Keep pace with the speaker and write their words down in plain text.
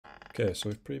Okay, so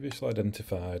we've previously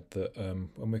identified that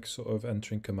when we're sort of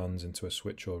entering commands into a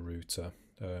switch or router,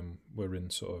 we're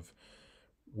in sort of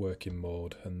working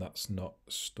mode, and that's not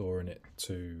storing it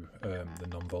to the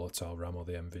non-volatile RAM or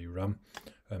the NVRAM.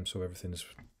 So everything's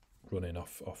running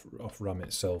off RAM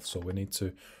itself. So we need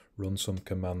to run some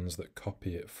commands that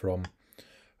copy it from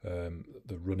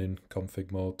the running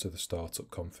config mode to the startup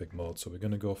config mode. So we're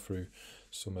going to go through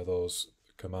some of those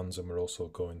commands, and we're also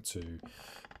going to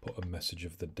put a message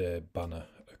of the day banner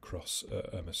across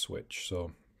a switch.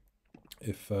 So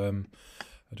if I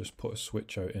just put a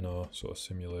switch out in our sort of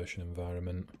simulation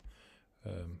environment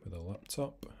with a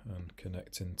laptop and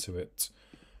connect into it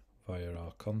via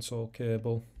our console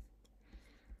cable.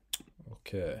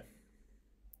 Okay,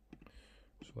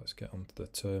 so let's get onto the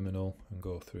terminal and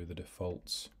go through the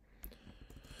defaults.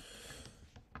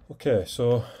 Okay,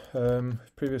 so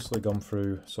previously gone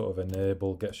through sort of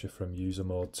enable, gets you from user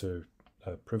mode to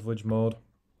privilege mode.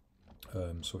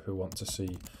 So if we want to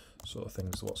see sort of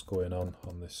things, what's going on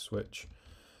this switch,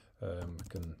 we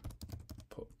can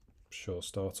put show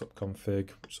startup config.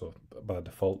 So by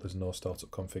default there's no startup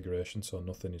configuration, so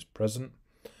nothing is present.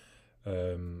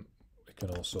 We can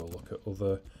also look at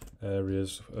other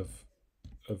areas of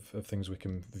things we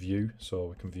can view. So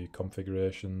we can view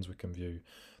configurations, we can view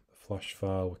the flash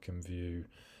file, we can view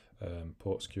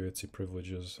port security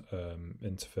privileges,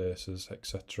 interfaces,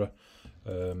 etc.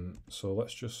 So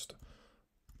let's just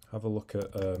have a look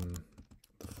at the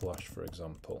flash, for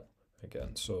example,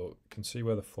 again. So you can see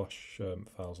where the flash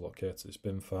file's located. It's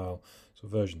bin file, so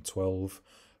version 12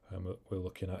 we're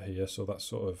looking at here. So that's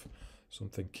sort of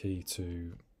something key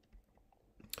to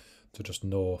just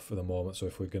know for the moment. So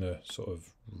if we're going to sort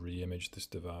of re-image this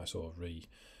device or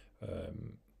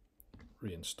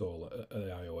reinstall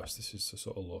the iOS, this is the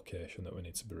sort of location that we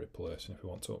need to be replacing if we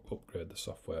want to upgrade the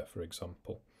software, for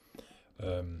example.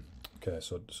 Okay,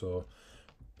 so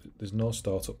there's no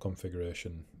startup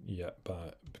configuration yet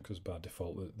because by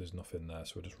default there's nothing there,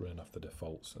 so we're just running off the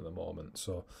defaults at the moment.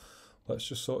 So let's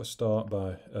just sort of start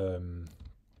from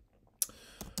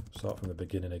the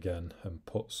beginning again and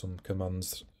put some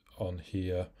commands on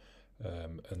here,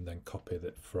 and then copy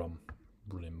that from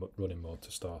running mode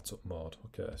to startup mode.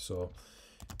 Okay, so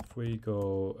if we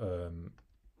go,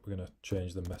 we're going to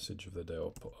change the message of the day,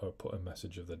 or put a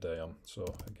message of the day on. So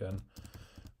again,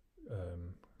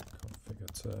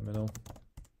 configure terminal.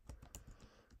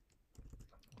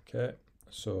 Okay,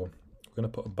 so we're going to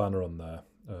put a banner on there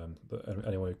that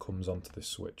anyone who comes onto this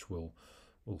switch will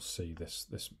see this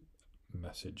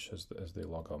message as they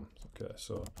log on. Okay,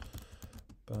 so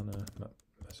banner,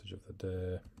 message of the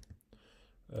day,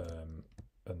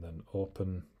 and then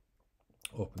open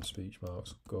speech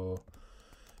marks, go,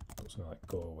 something like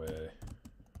go away,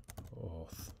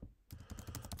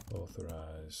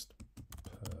 authorized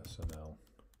personnel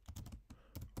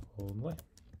only.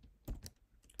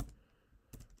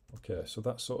 Okay, so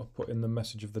that's sort of putting the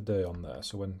message of the day on there.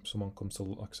 So when someone comes to,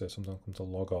 like I say, someone comes to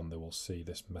log on, they will see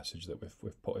this message that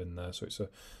we've put in there. So it's a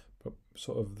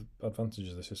sort of advantage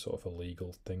of this is sort of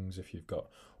illegal things. If you've got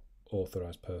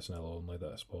authorized personnel only,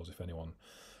 that I suppose if anyone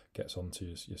gets onto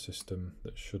your system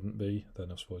that shouldn't be,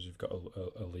 then I suppose you've got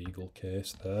a legal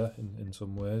case there in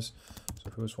some ways. So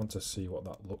if we just want to see what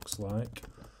that looks like,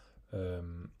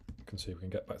 you can see we can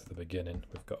get back to the beginning.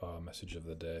 We've got our message of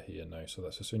the day here now. So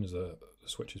that's as soon as the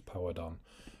switch is powered on,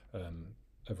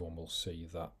 everyone will see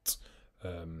that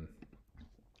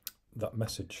that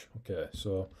message. Okay,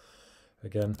 so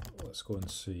again, let's go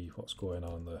and see what's going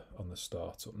on the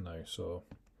startup now. So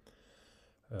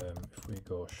if we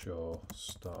go show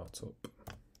startup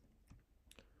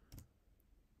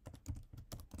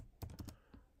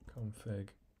config.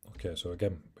 Okay, so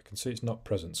again, we can see it's not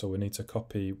present, so we need to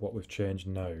copy what we've changed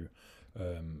now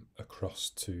across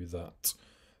to that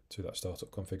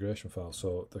startup configuration file.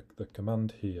 So the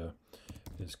command here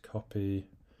is copy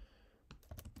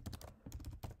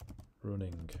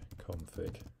running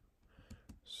config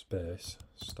space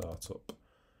startup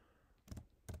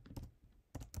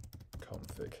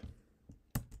config.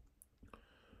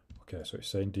 Okay, so it's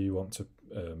saying, do you want to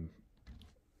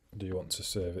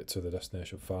save it to the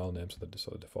destination file name, so the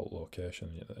sort of default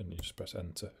location, and you just press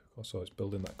enter. So it's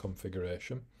building that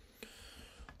configuration.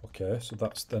 Okay, so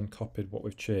that's then copied what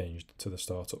we've changed to the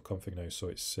startup config now. So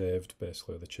it's saved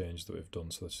basically the change that we've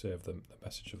done. So they saved the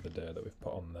message of the day that we've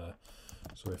put on there.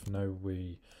 So if now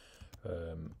we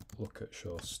look at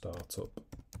show startup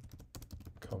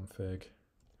config,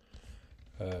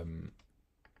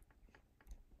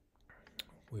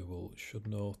 we should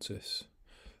notice,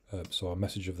 so our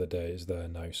message of the day is there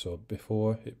now. So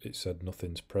before it said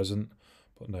nothing's present,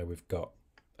 but now we've got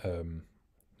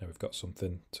now we've got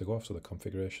something to go off, so the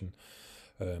configuration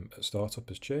at startup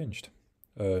has changed.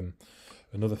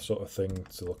 Another sort of thing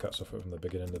to look at, so from the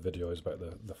beginning of the video, is about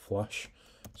the flash.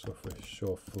 So if we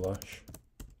show flash,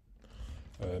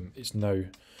 it's now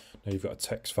you've got a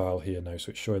text file here now, so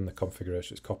it's showing the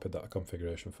configuration. It's copied that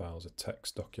configuration file as a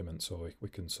text document, so we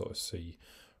can sort of see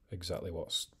exactly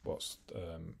what's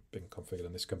been configured,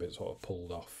 and this can be sort of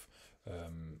pulled off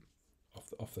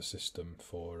off the system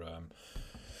for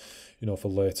you know, for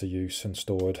later use and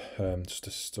stored, just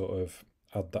to sort of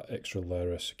add that extra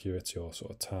layer of security or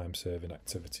sort of time saving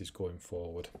activities going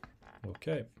forward.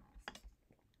 Okay.